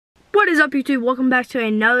What is up, YouTube? Welcome back to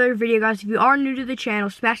another video, guys. If you are new to the channel,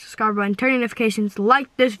 smash the subscribe button, turn on notifications, like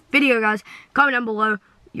this video, guys. Comment down below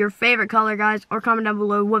your favorite color, guys, or comment down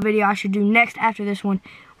below what video I should do next after this one.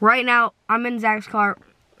 Right now, I'm in Zach's car,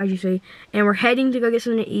 as you see, and we're heading to go get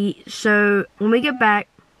something to eat. So when we get back,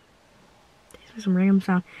 some random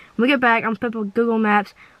sound. When we get back, I'm gonna put up Google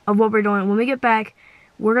Maps of what we're doing. When we get back,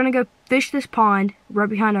 we're gonna go fish this pond right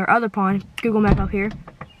behind our other pond. Google Map up here,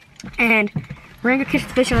 and we're gonna go catch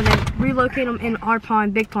the fish and then relocate them in our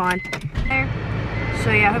pond, big pond. There. So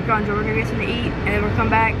yeah, I hope y'all enjoy. We're gonna get something to eat, and then we'll come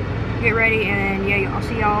back, get ready, and yeah, I'll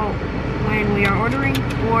see y'all when we are ordering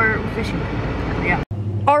or fishing. Yeah.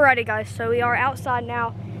 Alrighty, guys. So we are outside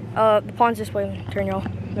now. The pond's this way. Let me turn y'all.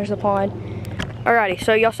 There's the pond. Alrighty.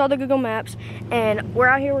 So y'all saw the Google Maps, and we're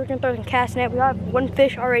out here. We're gonna throw some cast net. We have one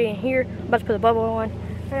fish already in here. I'm about to put the bubbler on.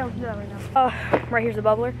 Hey, I'll do that right now. Right here's the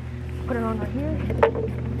bubbler. Put it on right here.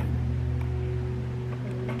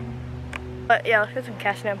 But yeah, let's get some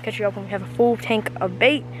casting net. I'll catch you up when we have a full tank of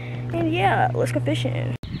bait. And yeah, let's go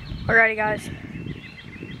fishing. Alrighty, guys.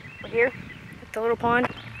 We're here at the little pond.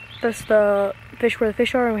 That's the fish where the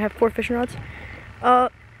fish are, and we have 4 fishing rods.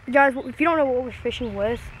 Guys, if you don't know what we're fishing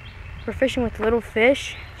with, we're fishing with little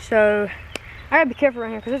fish. So I gotta be careful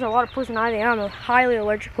around here because there's a lot of poison ivy, and I'm highly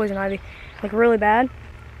allergic to poison ivy, like really bad.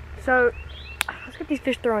 So let's get these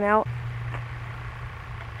fish thrown out.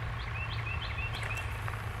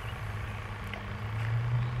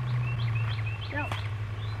 No.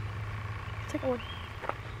 Take a look.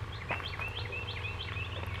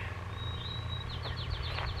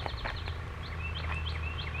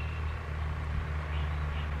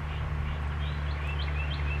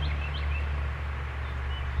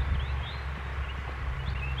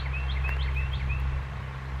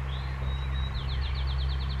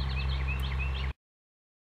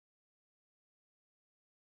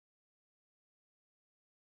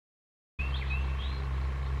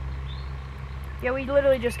 Yeah, we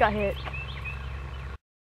literally just got hit.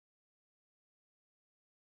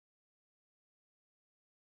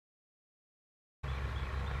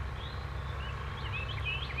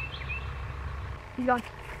 He's gone.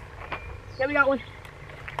 Yeah, we got one.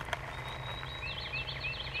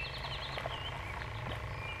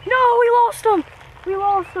 No, we lost him. We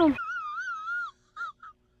lost him.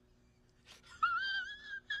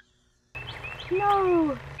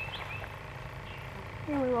 No.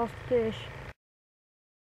 And we lost the fish.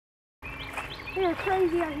 They're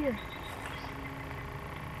crazy out here.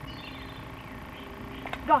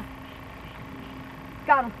 Gone.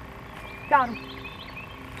 Got him. Got him.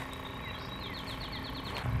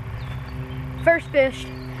 First fish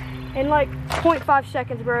in like 0.5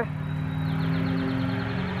 seconds, bro.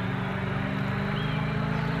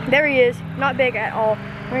 There he is. Not big at all.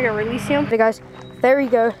 We're gonna release him. Hey guys, there you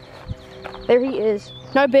go. There he is.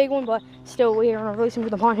 Not a big one, but still we're gonna release him to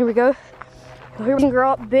the pond. Here we go. Here we can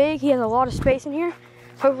grow up big. He has a lot of space in here.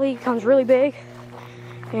 Hopefully he becomes really big.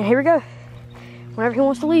 And here we go. Whenever he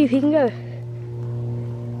wants to leave, he can go.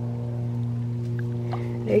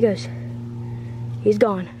 There he goes. He's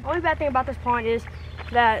gone. The only bad thing about this pond is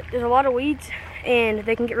that there's a lot of weeds and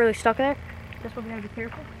they can get really stuck in there. That's why we gotta be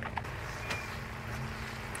careful.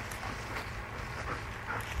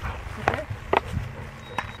 Okay.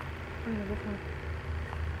 This one.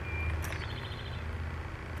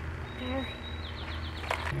 There.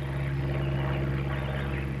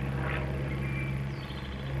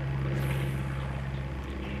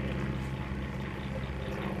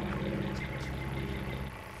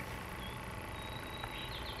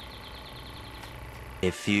 A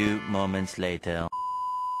few moments later.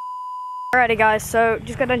 Alrighty, guys, so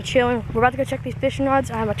just got done chilling. We're about to go check these fishing rods.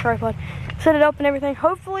 I have my tripod set it up and everything.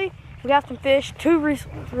 Hopefully we have some fish to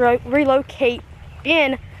relocate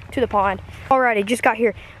in to the pond. Alrighty, just got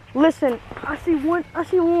here. Listen, I see one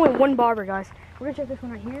with one bobber, guys. We're gonna check this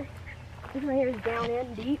one right here. This one right here is down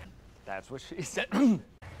in deep. That's what she said.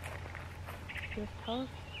 Just tough.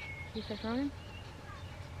 He starts running.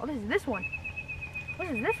 Oh, this is this one. What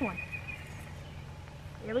is this one?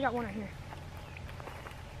 Yeah, we got one right here.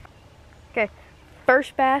 Okay,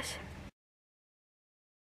 first bass.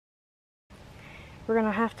 We're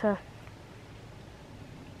gonna have to.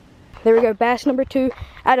 There we go, bass number 2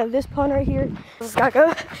 out of this pond right here. Let's gotta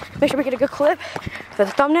go. Make sure we get a good clip for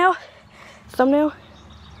the thumbnail.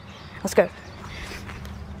 Let's go.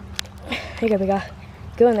 There you go, big guy.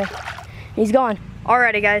 Go in there. He's gone.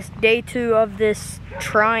 Alrighty, guys, day 2 of this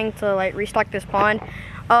trying to like restock this pond.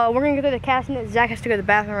 We're gonna go through the casting net. Zach has to go to the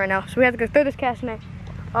bathroom right now, so we have to go through this casting net.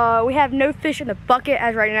 We have no fish in the bucket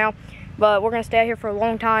as right now, but we're gonna stay out here for a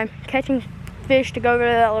long time, catching fish to go over to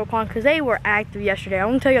that little pond because they were active yesterday. I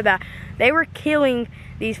want to tell you that they were killing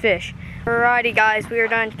these fish. Alrighty guys, we are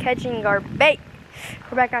done catching our bait.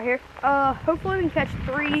 We're back out here. Hopefully we can catch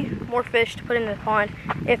 3 more fish to put in the pond.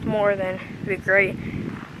 If more, then it'd be great.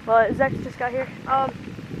 But Zach just got here. I'm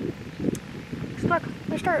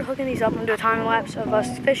gonna start hooking these up. I'm gonna do a time lapse of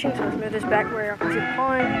us fishing. So let's move this back where I can see the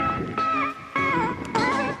pond.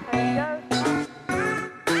 There we go.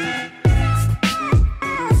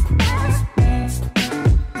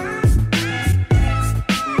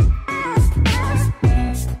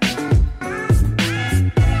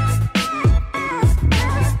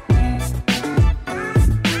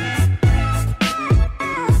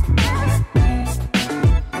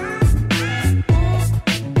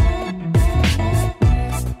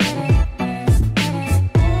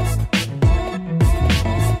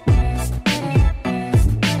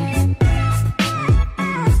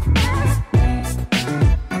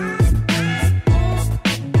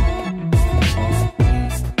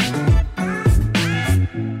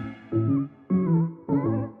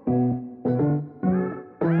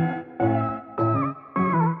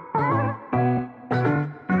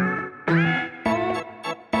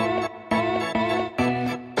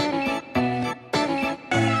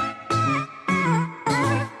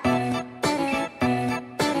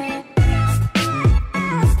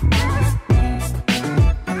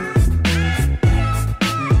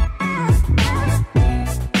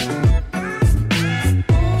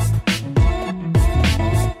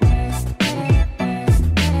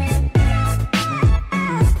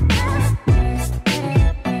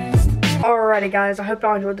 Alrighty guys, I hope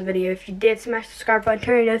y'all enjoyed the video. If you did, smash the subscribe button,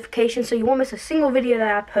 turn on notifications so you won't miss a single video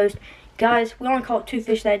that I post. Guys, we only caught 2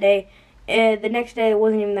 fish that day, and the next day it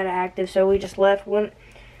wasn't even that active, so we just left, went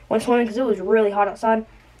swimming because it was really hot outside.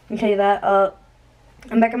 I can tell you that.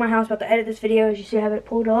 I'm back at my house about to edit this video. As you see, I have it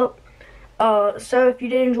pulled up. So if you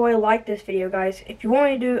did enjoy, like this video, guys. If you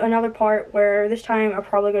want me to do another part where this time I'll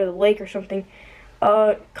probably go to the lake or something,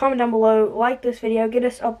 comment down below, like this video, get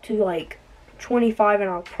us up to like 25, and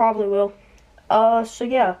I probably will. So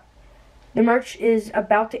yeah, the merch is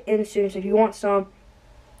about to end soon, so if you want some,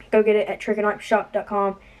 go get it at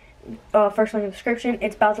trickornightshop.com. First link in the description.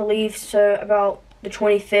 It's about to leave, so about the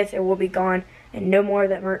 25th it will be gone, and no more of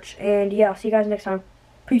that merch. And yeah, I'll see you guys next time.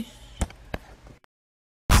 Peace.